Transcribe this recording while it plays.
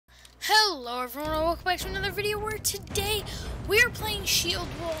Hello everyone, and welcome back to another video where today we are playing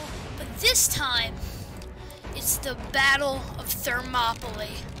SHIELDWALL, but this time it's the Battle of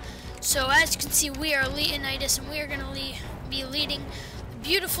Thermopylae. So as you can see, we are Leonidas and we are going to be leading the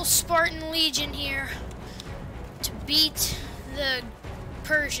beautiful Spartan Legion here to beat the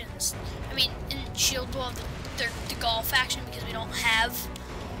Persians. I mean, in SHIELDWALL, the Gaul faction, because we don't have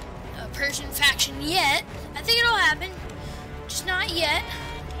a Persian faction yet. I think it'll happen, just not yet.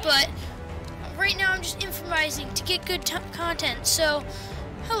 But right now I'm just improvising to get good content. So,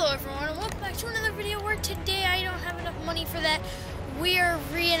 hello everyone, and welcome back to another video where today I don't have enough money for that. We are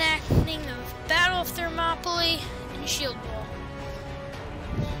reenacting the Battle of Thermopylae in SHIELDWALL.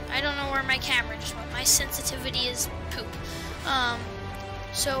 I don't know where my camera just went. My sensitivity is poop.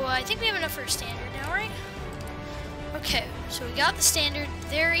 So I think we have enough for a standard now, right? Okay, so we got the standard.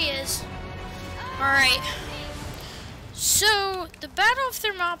 There he is. Alright. So, the Battle of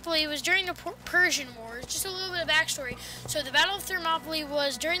Thermopylae was during the Persian Wars. Just a little bit of backstory. So, the Battle of Thermopylae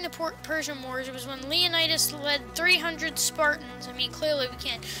was during the Persian Wars. It was when Leonidas led 300 Spartans. I mean, clearly we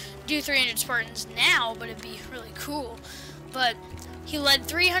can't do 300 Spartans now, but it'd be really cool. But he led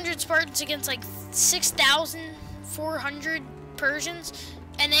 300 Spartans against like 6,400 Persians,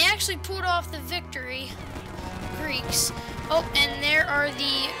 and they actually pulled off the victory. Greeks. Oh, and there are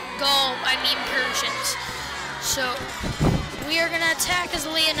the Persians. So, we are going to attack as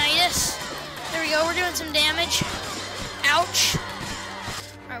Leonidas. There we go, we're doing some damage. Ouch.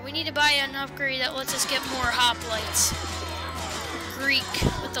 Alright, we need to buy an upgrade that lets us get more hoplites. Greek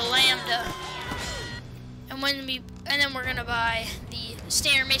with the lambda. And then we're going to buy the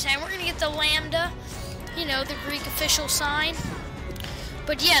standard mason. And we're going to get the lambda, you know, the Greek official sign.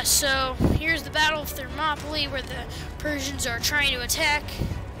 But yeah, so here's the Battle of Thermopylae where the Persians are trying to attack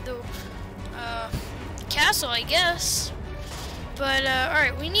the castle, I guess. But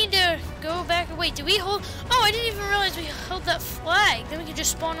alright, we need to go back. Wait, did we hold? Oh, I didn't even realize we held that flag. Then we can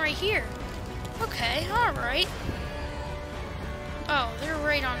just spawn right here. Okay, alright. Oh, they're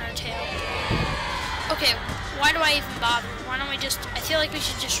right on our tail. Okay, why do I even bother? Why don't we just, I feel like we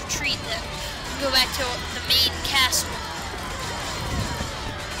should just retreat then and go back to the main castle.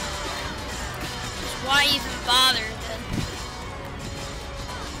 Why even bother then?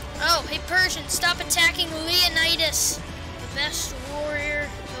 Oh, hey Persians, stop attacking Leonidas, the best warrior,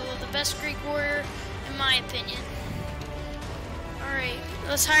 the best Greek warrior, in my opinion. Alright,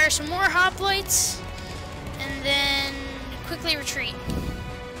 let's hire some more hoplites, and then quickly retreat.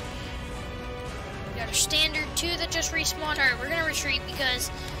 We got our standard 2 that just respawned. Alright, we're gonna retreat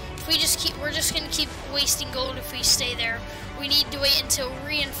because if we're just gonna keep wasting gold if we stay there. We need to wait until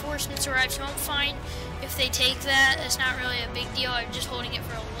reinforcements arrive, so I'm fine if they take that. It's not really a big deal. I'm just holding it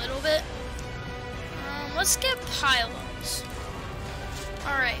for a little bit. Let's get pylons.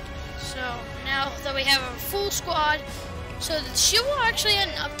 Alright, so now that we have a full squad, so the SHIELDWALL actually had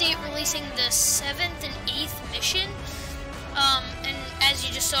an update releasing the 7th and 8th mission. And as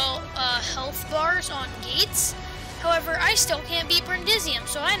you just saw, health bars on gates. However, I still can't beat Brundisium,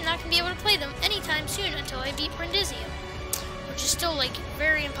 so I'm not going to be able to play them anytime soon until I beat Brundisium. Which is still, like,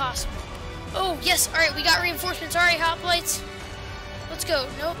 very impossible. Oh, yes, alright, we got reinforcements. Alright, hoplites. Let's go.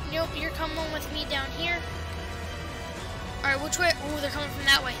 Nope, you're coming with me down here. Alright, which way? Oh, they're coming from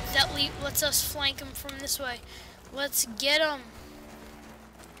that way. That lets us flank them from this way. Let's get them.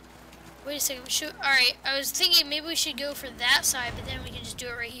 Wait a second. Alright, I was thinking maybe we should go for that side, but then we can just do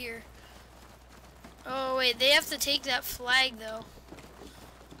it right here. Oh, wait, they have to take that flag, though.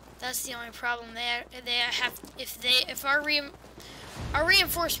 That's the only problem. They have, if our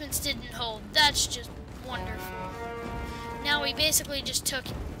reinforcements didn't hold, that's just wonderful. Now we basically just took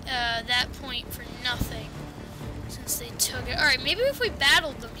that point for nothing since they took it. All right, maybe if we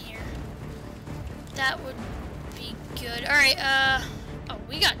battled them here, that would be good. All right, oh,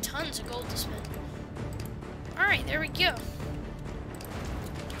 we got tons of gold to spend. All right, there we go.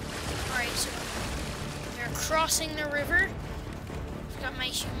 All right, so we're crossing the river. Got my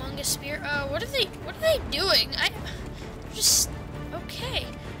humongous spear. What are they doing? Okay.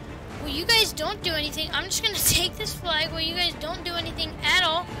 Well, you guys don't do anything. I'm just gonna take this flag while you guys don't do anything at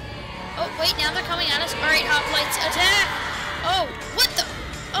all. Oh, wait, now they're coming at us. Alright, hoplites, attack! Oh, what the?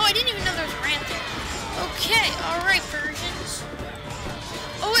 Oh, I didn't even know there was a ramp there. Okay, alright, Persians.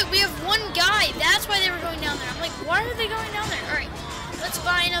 Oh, wait, we have one guy. That's why they were going down there. I'm like, why are they going down there? Alright, let's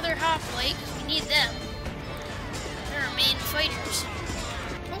buy another hoplite, because we need them. They're our main fighters.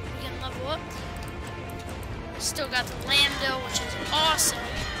 Level up. Still got the lambda, which is awesome.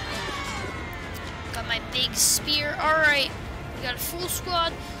 Got my big spear. Alright, we got a full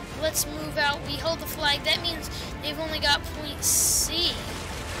squad. Let's move out. We hold the flag. That means they've only got point C.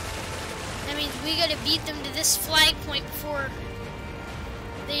 we gotta beat them to this flag point before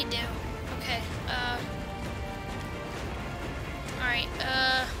they do. Okay, alright,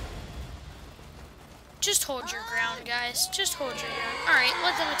 just hold your ground, guys. Just hold your ground. Alright,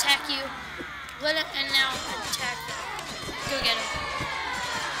 let them attack you. Let it, and now attack them. Go get them.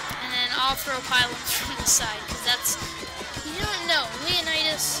 And then I'll throw pylons from the side, because that's, you don't know,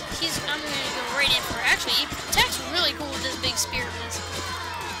 Leonidas, I'm going to go right in for it. Actually, he attacks really cool with this big spear of his.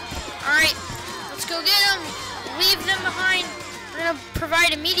 Alright, let's go get them. Leave them behind. We're going to provide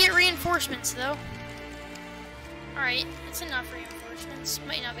immediate reinforcements, though. Alright, it's enough reinforcements.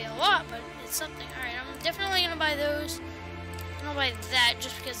 Might not be a lot, but it's something. Alright, I'm definitely going to buy those. I'm going to buy that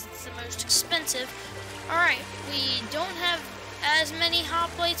just because it's the most expensive. Alright, we don't have as many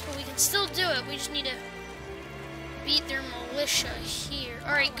hoplites, but we can still do it. We just need to beat their militia here.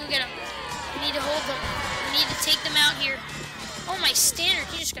 Alright, go get them. We need to hold them. We need to take them out here. Oh, my standard,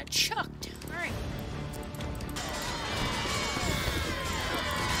 he just got chucked. Alright.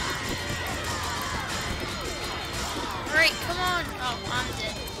 Alright, come on. Oh, I'm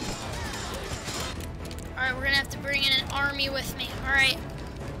dead. Alright, we're gonna have to bring in an army with me. Alright.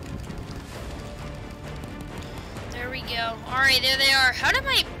 There we go. Alright, there they are. How did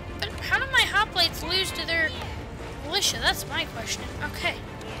my hoplites lose to their militia? That's my question. Okay.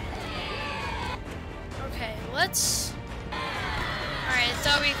 Okay, let's... Alright, I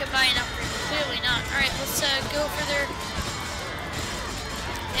thought we could buy an upgrade. Clearly not. Alright, let's go for their...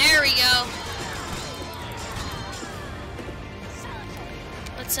 There we go.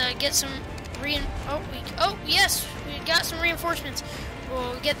 Let's get some oh yes, we got some reinforcements.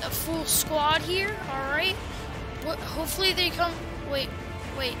 We'll get a full squad here. All right. Hopefully they come. Wait.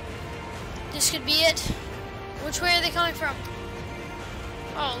 This could be it. Which way are they coming from?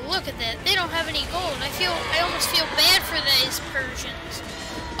 Oh, look at that. They don't have any gold. I almost feel bad for these Persians.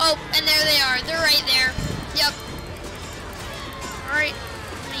 Oh, and there they are. They're right there. Yep. All right.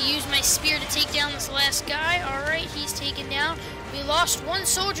 I'm gonna use my spear to take down this last guy. All right, he's taken down. We lost one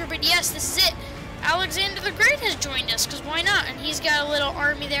soldier, but yes, this is it. Alexander the Great has joined us, because why not? And he's got a little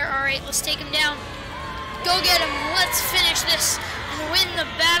army there. All right, let's take him down. Go get him. Let's finish this and win the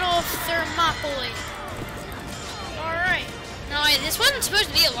Battle of Thermopyly. All right. Now, this wasn't supposed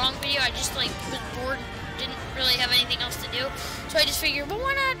to be a long video. I just, was bored and didn't really have anything else to do. So I just figured, well,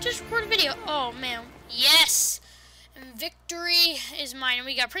 why not just record a video? Oh, man. Yes. And victory is mine. And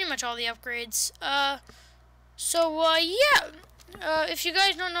we got pretty much all the upgrades. Yeah. If you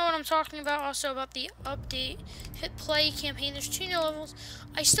guys don't know what I'm talking about, also about the update, hit play campaign, there's 2 new levels.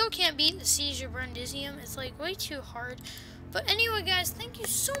 I still can't beat the Siege of Brundisium. It's way too hard. But anyway, guys, thank you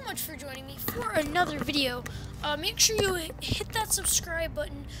so much for joining me for another video. Make sure you hit that subscribe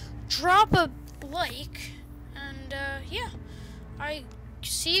button, drop a like, and yeah, I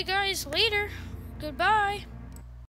see you guys later. Goodbye.